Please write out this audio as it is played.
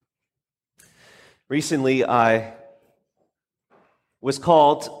Recently, I was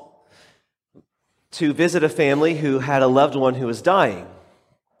called to visit a family who had a loved one who was dying.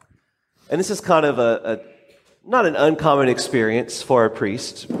 And this is kind of not an uncommon experience for a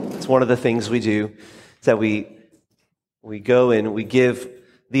priest. It's one of the things we do, is that we go and we give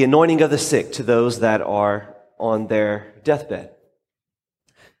the anointing of the sick to those that are on their deathbed.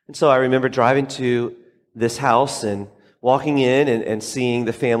 And so I remember driving to this house and walking in and seeing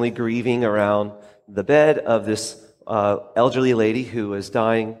the family grieving around the bed of this elderly lady who was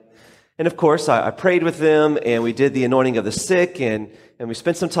dying. And of course, I prayed with them, and we did the anointing of the sick, and we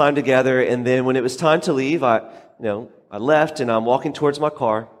spent some time together. And then when it was time to leave, I left, and I'm walking towards my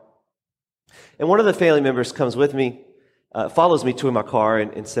car. And one of the family members comes with me, follows me to my car,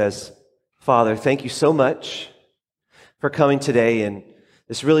 and says, "Father, thank you so much for coming today, and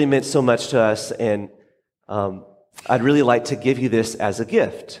this really meant so much to us, and I'd really like to give you this as a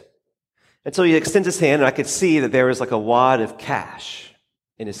gift." And so he extends his hand, and I could see that there was like a wad of cash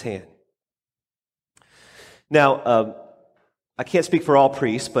in his hand. Now, I can't speak for all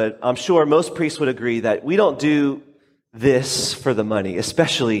priests, but I'm sure most priests would agree that we don't do this for the money,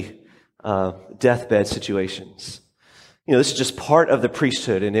 especially deathbed situations. You know, this is just part of the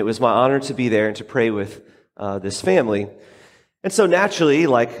priesthood, and it was my honor to be there and to pray with this family. And so naturally,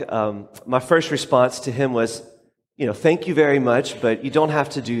 my first response to him was, thank you very much, but you don't have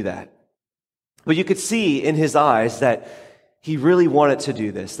to do that. But you could see in his eyes that he really wanted to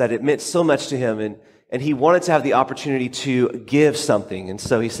do this, that it meant so much to him, and he wanted to have the opportunity to give something. And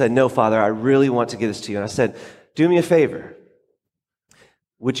so he said, "No, Father, I really want to give this to you." And I said, "Do me a favor.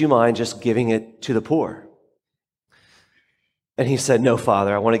 Would you mind just giving it to the poor?" And he said, "No,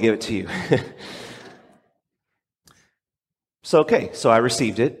 Father, I want to give it to you." So I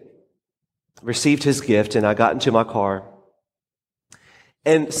received his gift, and I got into my car.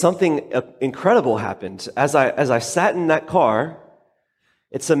 And something incredible happened. As I sat in that car,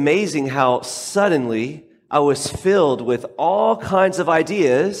 it's amazing how suddenly I was filled with all kinds of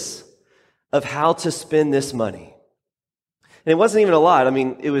ideas of how to spend this money. And it wasn't even a lot. I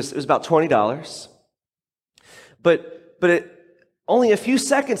mean, it was about $20. But only a few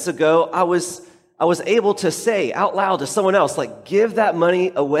seconds ago, I was able to say out loud to someone else, give that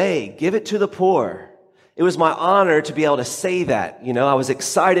money away, give it to the poor. It was my honor to be able to say that. I was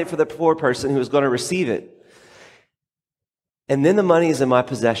excited for the poor person who was going to receive it. And then the money is in my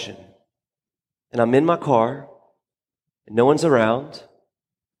possession. And I'm in my car, and no one's around,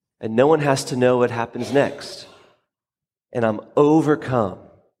 and no one has to know what happens next. And I'm overcome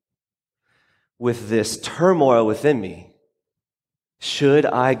with this turmoil within me. Should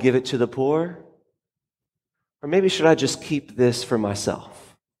I give it to the poor? Or maybe should I just keep this for myself?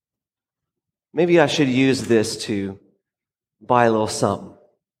 Maybe I should use this to buy a little something.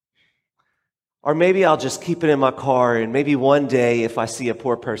 Or maybe I'll just keep it in my car, and maybe one day if I see a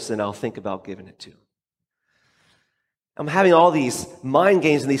poor person, I'll think about giving it to them. I'm having all these mind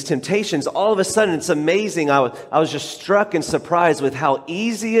games and these temptations. All of a sudden, it's amazing. I was just struck and surprised with how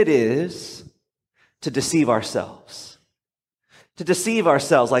easy it is to deceive ourselves. To deceive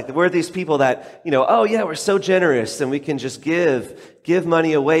ourselves, like we're these people that, oh yeah, we're so generous and we can just give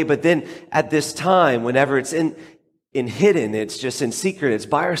money away. But then at this time, whenever it's in hidden, it's just in secret, it's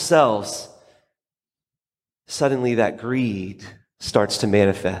by ourselves, suddenly that greed starts to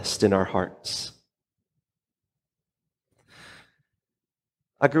manifest in our hearts.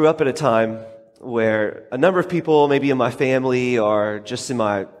 I grew up at a time where a number of people, maybe in my family or just in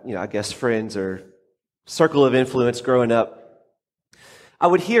my, friends or circle of influence growing up, I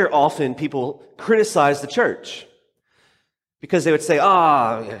would hear often people criticize the church because they would say,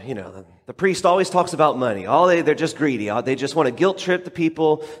 the priest always talks about money. They're just greedy. They just want to guilt trip the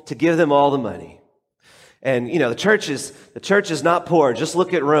people to give them all the money. And, the church is not poor. Just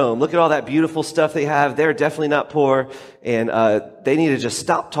look at Rome. Look at all that beautiful stuff they have. They're definitely not poor. And they need to just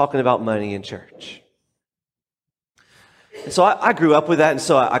stop talking about money in church. And so I grew up with that. And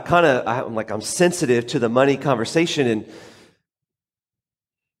so I'm sensitive to the money conversation.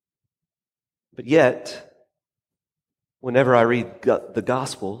 But yet, whenever I read the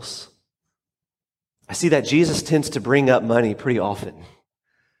Gospels, I see that Jesus tends to bring up money pretty often.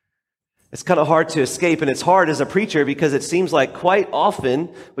 It's kind of hard to escape, and it's hard as a preacher because it seems like quite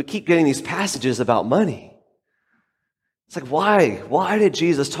often we keep getting these passages about money. It's like, why? Why did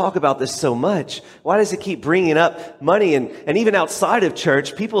Jesus talk about this so much? Why does he keep bringing up money? And even outside of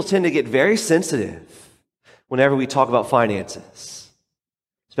church, people tend to get very sensitive whenever we talk about finances.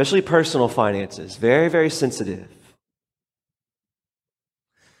 Especially personal finances, very, very sensitive.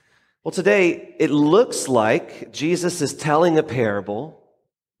 Well, today, it looks like Jesus is telling a parable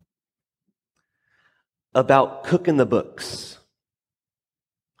about cooking the books.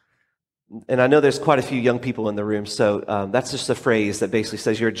 And I know there's quite a few young people in the room, so that's just a phrase that basically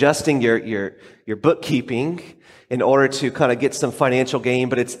says you're adjusting your bookkeeping in order to kind of get some financial gain,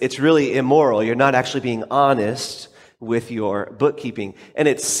 but it's really immoral. You're not actually being honest with your bookkeeping. And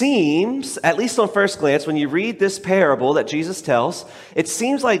it seems, at least on first glance, when you read this parable that Jesus tells, it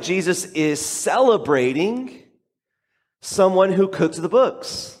seems like Jesus is celebrating someone who cooks the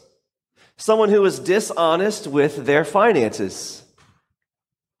books, someone who is dishonest with their finances.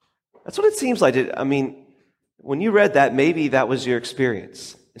 That's what it seems like. I mean, when you read that, maybe that was your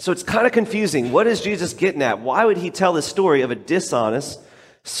experience. So it's kind of confusing. What is Jesus getting at? Why would he tell the story of a dishonest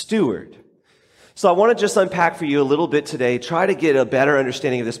steward? So I want to just unpack for you a little bit today, try to get a better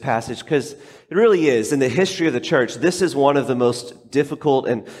understanding of this passage, because it really is, in the history of the church, this is one of the most difficult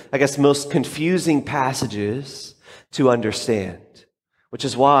and, I guess, most confusing passages to understand, which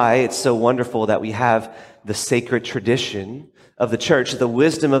is why it's so wonderful that we have the sacred tradition of the church, the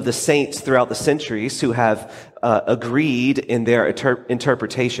wisdom of the saints throughout the centuries who have agreed in their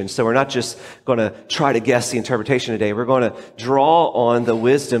interpretation. So we're not just going to try to guess the interpretation today. We're going to draw on the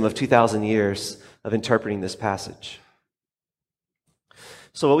wisdom of 2,000 years of interpreting this passage.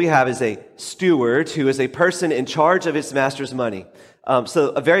 So what we have is a steward who is a person in charge of his master's money. So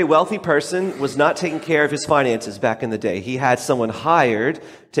a very wealthy person was not taking care of his finances back in the day. He had someone hired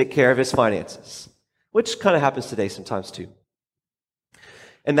to take care of his finances, which kind of happens today sometimes too.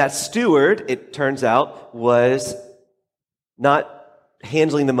 And that steward, it turns out, was not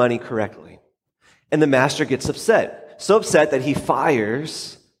handling the money correctly. And the master gets upset. So upset that he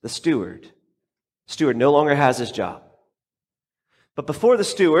fires the steward. Steward no longer has his job. But before the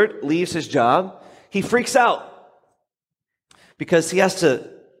steward leaves his job, he freaks out because he has to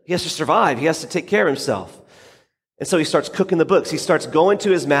survive. He has to take care of himself. And so he starts cooking the books. He starts going to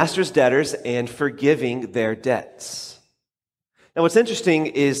his master's debtors and forgiving their debts. Now, what's interesting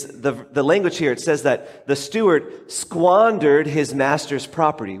is the language here. It says that the steward squandered his master's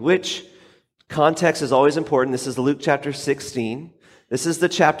property, which context is always important. This is Luke chapter 16. This is the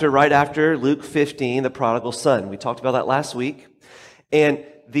chapter right after Luke 15, the prodigal son. We talked about that last week. And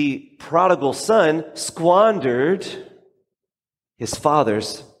the prodigal son squandered his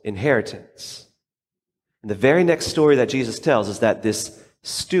father's inheritance. And the very next story that Jesus tells is that this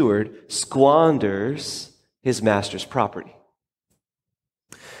steward squanders his master's property.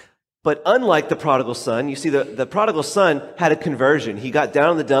 But unlike the prodigal son, you see the prodigal son had a conversion. He got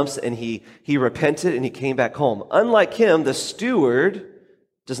down in the dumps and he repented and he came back home. Unlike him, the steward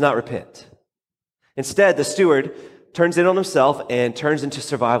does not repent. Instead, the steward turns in on himself and turns into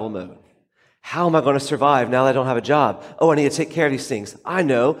survival mode. How am I going to survive now that I don't have a job? Oh, I need to take care of these things. I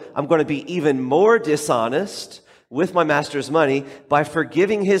know I'm going to be even more dishonest with my master's money by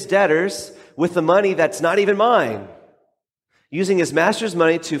forgiving his debtors with the money that's not even mine. Using his master's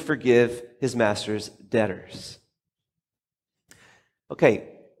money to forgive his master's debtors. Okay,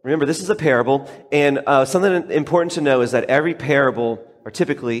 remember, this is a parable, and something important to know is that every parable, or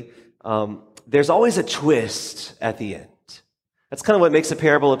typically, there's always a twist at the end. That's kind of what makes a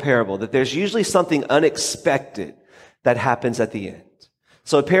parable, that there's usually something unexpected that happens at the end.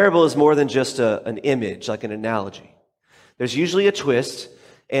 So a parable is more than just an image, like an analogy. There's usually a twist.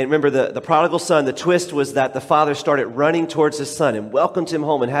 And remember, the prodigal son, the twist was that the father started running towards his son and welcomed him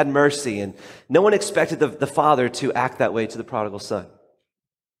home and had mercy. And no one expected the father to act that way to the prodigal son.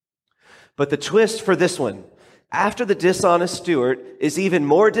 But the twist for this one, after the dishonest steward is even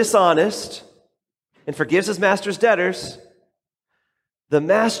more dishonest and forgives his master's debtors, the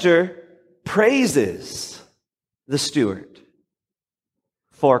master praises the steward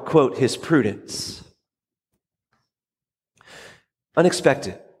for, quote, his prudence.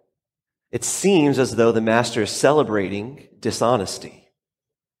 Unexpected. It seems as though the master is celebrating dishonesty.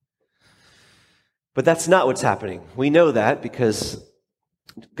 But that's not what's happening. We know that because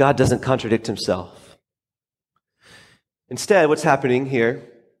God doesn't contradict himself. Instead, what's happening here,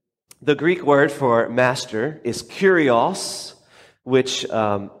 the Greek word for master is kurios, which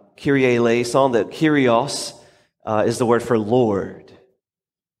Kyrie eleison, that kurios is the word for Lord.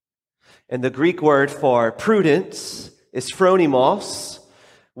 And the Greek word for prudence is phronimos,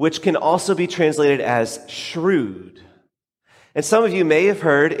 which can also be translated as shrewd. And some of you may have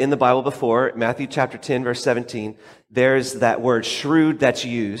heard in the Bible before, Matthew chapter 10, verse 17, there's that word shrewd that's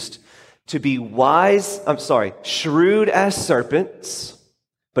used to be shrewd as serpents,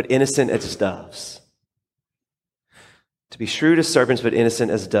 but innocent as doves. To be shrewd as serpents, but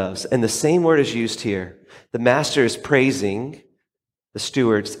innocent as doves. And the same word is used here. The master is praising the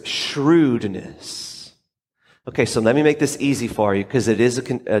steward's shrewdness. Okay, so let me make this easy for you because it is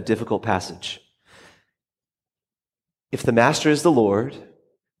a difficult passage. If the master is the Lord,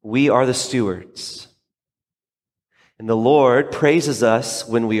 we are the stewards. And the Lord praises us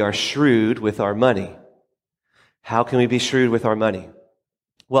when we are shrewd with our money. How can we be shrewd with our money?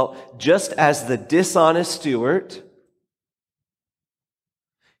 Well, just as the dishonest steward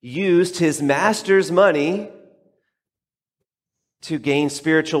used his master's money to gain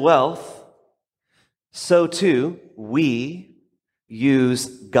spiritual wealth, so too we use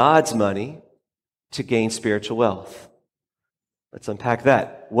God's money to gain spiritual wealth. Let's unpack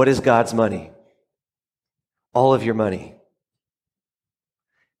that. What is God's money? All of your money.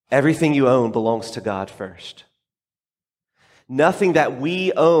 Everything you own belongs to God first. Nothing that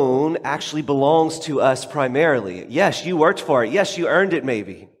we own actually belongs to us primarily. Yes, you worked for it. Yes, you earned it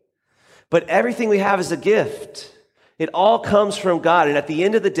maybe. But everything we have is a gift. It all comes from God. And at the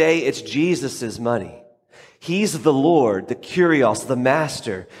end of the day, it's Jesus' money. He's the Lord, the Kyrios, the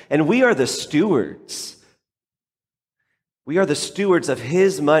master. And we are the stewards. We are the stewards of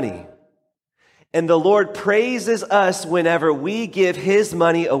his money. And the Lord praises us whenever we give his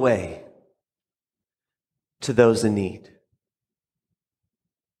money away to those in need.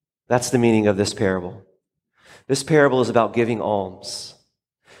 That's the meaning of this parable. This parable is about giving alms.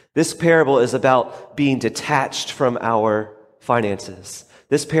 This parable is about being detached from our finances.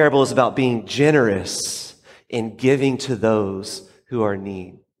 This parable is about being generous in giving to those who are in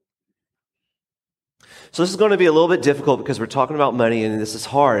need. So this is going to be a little bit difficult because we're talking about money and this is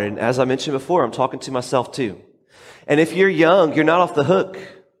hard. And as I mentioned before, I'm talking to myself too. And if you're young, you're not off the hook.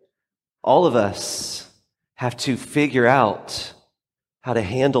 All of us have to figure out how to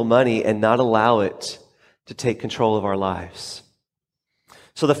handle money and not allow it to take control of our lives.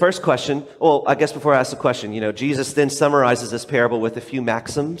 So the first question, well, I guess before I ask the question, Jesus then summarizes this parable with a few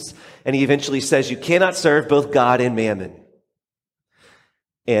maxims, and he eventually says, you cannot serve both God and mammon.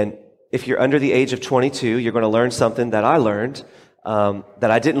 And if you're under the age of 22, you're going to learn something that I learned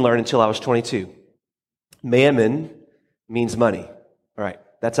that I didn't learn until I was 22. Mammon means money. All right,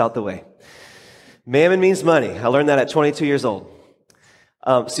 that's out the way. Mammon means money. I learned that at 22 years old.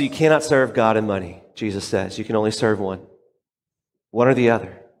 So you cannot serve God and money, Jesus says. You can only serve one or the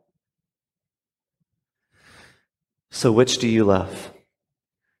other. So which do you love?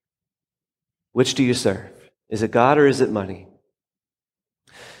 Which do you serve? Is it God or is it money?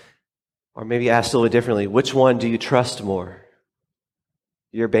 Or maybe asked a little differently, which one do you trust more?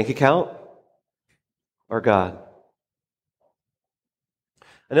 Your bank account or God?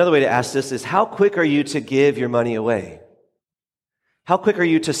 Another way to ask this is, how quick are you to give your money away? How quick are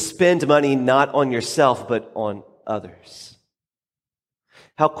you to spend money not on yourself, but on others?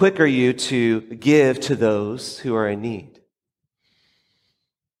 How quick are you to give to those who are in need?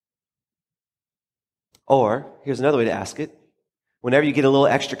 Or, here's another way to ask it. Whenever you get a little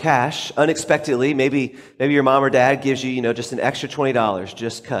extra cash, unexpectedly, maybe your mom or dad gives you, just an extra $20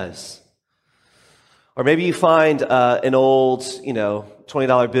 just because. Or maybe you find an old,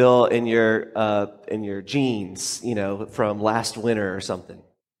 $20 bill in your jeans, from last winter or something.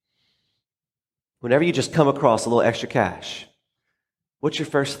 Whenever you just come across a little extra cash, what's your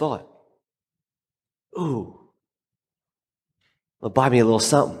first thought? Ooh, well, buy me a little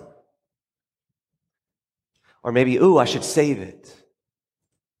something. Or maybe, ooh, I should save it.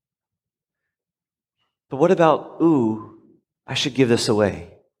 But what about, ooh, I should give this away?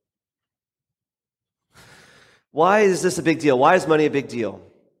 Why is this a big deal? Why is money a big deal?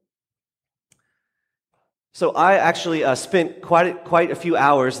 So I actually spent quite a few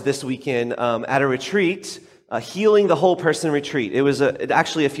hours this weekend at a retreat, Healing the Whole Person retreat. It was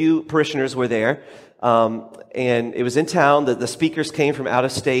actually a few parishioners were there, and it was in town. The speakers came from out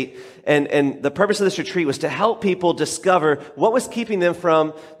of state, and the purpose of this retreat was to help people discover what was keeping them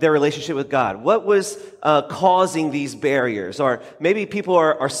from their relationship with God. What was causing these barriers? Or maybe people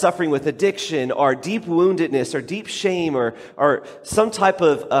are suffering with addiction, or deep woundedness, or deep shame, or some type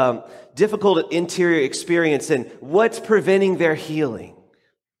of difficult interior experience, and what's preventing their healing.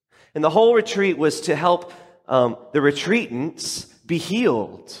 And the whole retreat was to help the retreatants be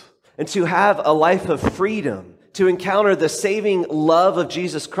healed and to have a life of freedom, to encounter the saving love of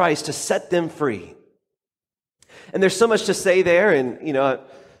Jesus Christ, to set them free. And there's so much to say there, and I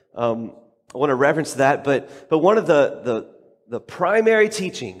want to reference that, but one of the primary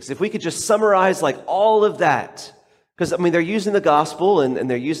teachings, if we could just summarize like all of that, because they're using the gospel and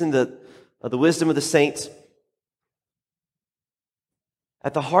they're using the wisdom of the saints.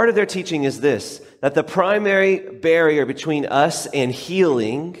 At the heart of their teaching is this, that the primary barrier between us and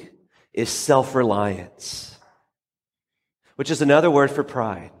healing is self-reliance, which is another word for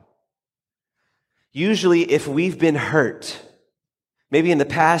pride. Usually, if we've been hurt, maybe in the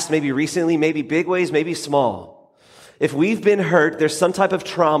past, maybe recently, maybe big ways, maybe small, If we've been hurt, there's some type of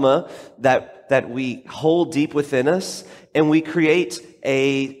trauma that we hold deep within us, and we create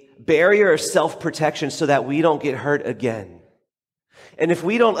a barrier of self-protection so that we don't get hurt again. And if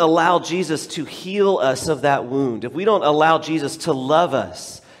we don't allow Jesus to heal us of that wound, if we don't allow Jesus to love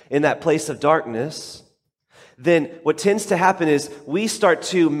us in that place of darkness, then what tends to happen is we start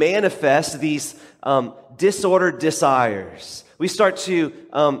to manifest these disordered desires. We start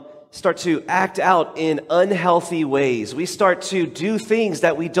to act out in unhealthy ways. We start to do things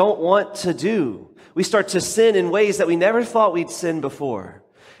that we don't want to do. We start to sin in ways that we never thought we'd sin before.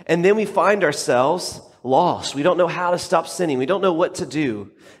 And then we find ourselves lost. We don't know how to stop sinning. We don't know what to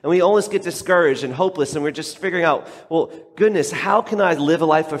do. And we almost get discouraged and hopeless, and we're just figuring out, well, goodness, how can I live a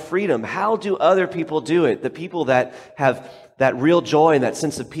life of freedom? How do other people do it? The people that have that real joy and that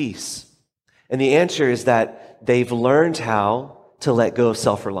sense of peace. And the answer is that they've learned how to let go of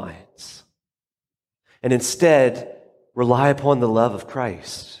self-reliance and instead rely upon the love of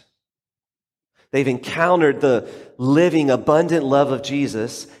Christ. They've encountered the living, abundant love of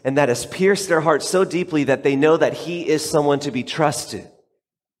Jesus, and that has pierced their hearts so deeply that they know that He is someone to be trusted.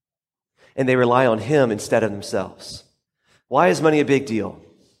 And they rely on Him instead of themselves. Why is money a big deal?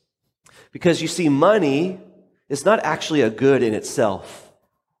 Because you see, money is not actually a good in itself.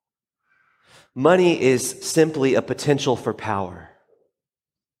 Money is simply a potential for power.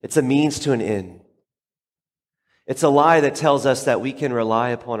 It's a means to an end. It's a lie that tells us that we can rely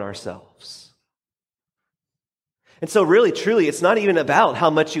upon ourselves. And so really, truly, it's not even about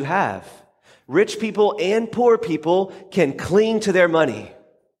how much you have. Rich people and poor people can cling to their money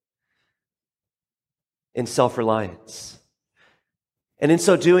in self-reliance. And in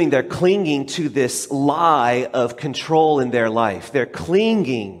so doing, they're clinging to this lie of control in their life. They're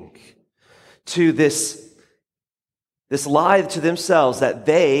clinging to this lie to themselves that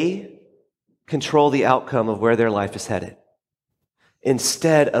they control the outcome of where their life is headed,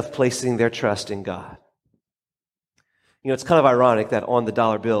 instead of placing their trust in God. You know, it's kind of ironic that on the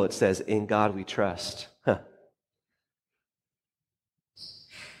dollar bill it says, "In God we trust."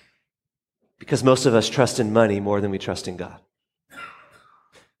 Because most of us trust in money more than we trust in God.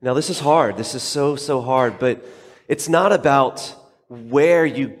 Now, this is hard. This is so hard. But it's not about where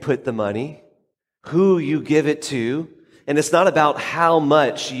you put the money, who you give it to, and it's not about how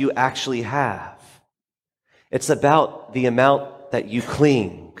much you actually have. It's about the amount that you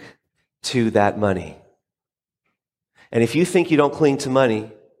cling to that money. And if you think you don't cling to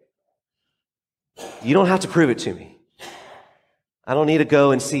money, you don't have to prove it to me. I don't need to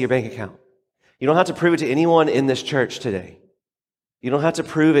go and see your bank account. You don't have to prove it to anyone in this church today. You don't have to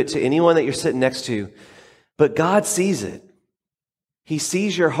prove it to anyone that you're sitting next to. But God sees it. He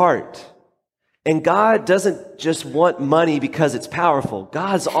sees your heart. And God doesn't just want money because it's powerful.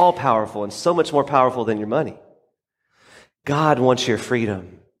 God's all powerful and so much more powerful than your money. God wants your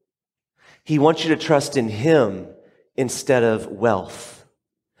freedom. He wants you to trust in Him instead of wealth.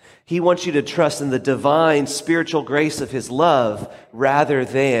 He wants you to trust in the divine spiritual grace of His love rather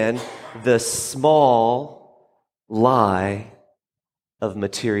than the small lie of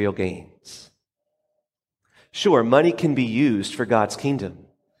material gains. Sure, money can be used for God's kingdom.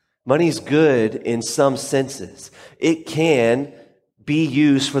 Money's good in some senses. It can be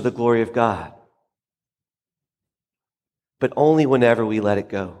used for the glory of God. But only whenever we let it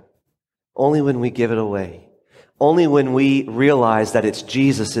go. Only when we give it away. Only when we realize that it's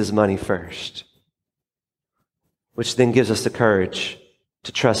Jesus' money first, which then gives us the courage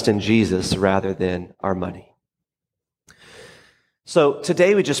to trust in Jesus rather than our money. So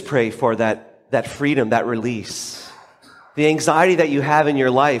today we just pray for that freedom, that release. The anxiety that you have in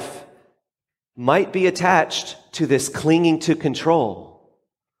your life might be attached to this clinging to control.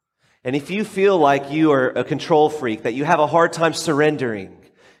 And if you feel like you are a control freak, that you have a hard time surrendering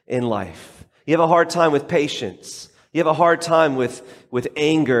in life, you have a hard time with patience. You have a hard time with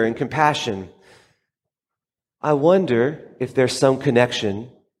anger and compassion. I wonder if there's some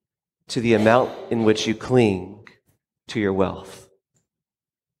connection to the amount in which you cling to your wealth.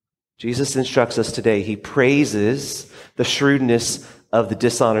 Jesus instructs us today. He praises the shrewdness of the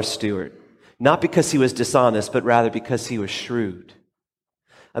dishonest steward. Not because he was dishonest, but rather because he was shrewd.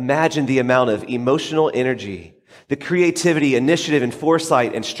 Imagine the amount of emotional energy, the creativity, initiative, and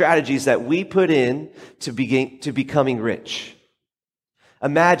foresight and strategies that we put in to becoming rich.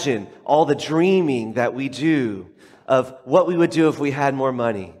 Imagine all the dreaming that we do of what we would do if we had more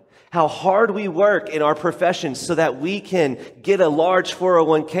money. How hard we work in our professions so that we can get a large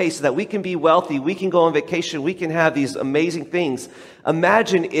 401k, so that we can be wealthy, we can go on vacation, we can have these amazing things.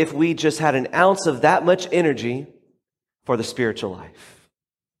 Imagine if we just had an ounce of that much energy for the spiritual life.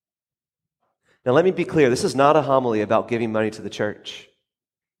 Now, let me be clear. This is not a homily about giving money to the church.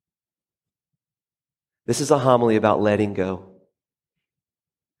 This is a homily about letting go.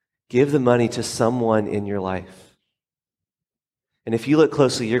 Give the money to someone in your life. And if you look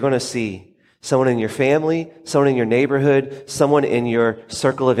closely, you're going to see someone in your family, someone in your neighborhood, someone in your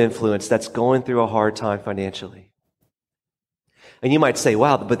circle of influence that's going through a hard time financially. And you might say,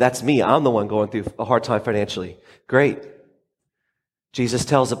 wow, but that's me. I'm the one going through a hard time financially. Great. Jesus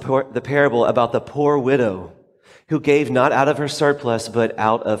tells the parable about the poor widow who gave not out of her surplus, but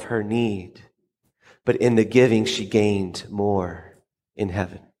out of her need. But in the giving, she gained more in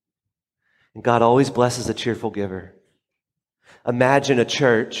heaven. And God always blesses a cheerful giver. Imagine a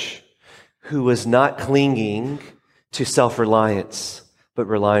church who was not clinging to self-reliance, but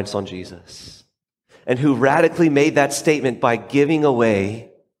reliance on Jesus. And who radically made that statement by giving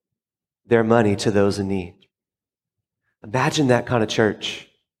away their money to those in need. Imagine that kind of church.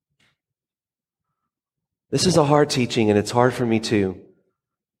 This is a hard teaching, and it's hard for me too.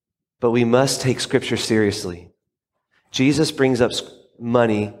 But we must take Scripture seriously. Jesus brings up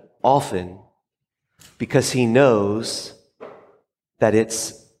money often because he knows that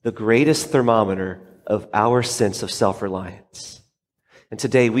it's the greatest thermometer of our sense of self-reliance. And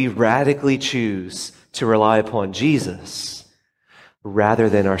today we radically choose to rely upon Jesus rather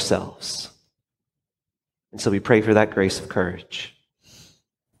than ourselves. And so we pray for that grace of courage.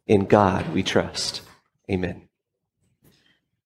 In God we trust. Amen.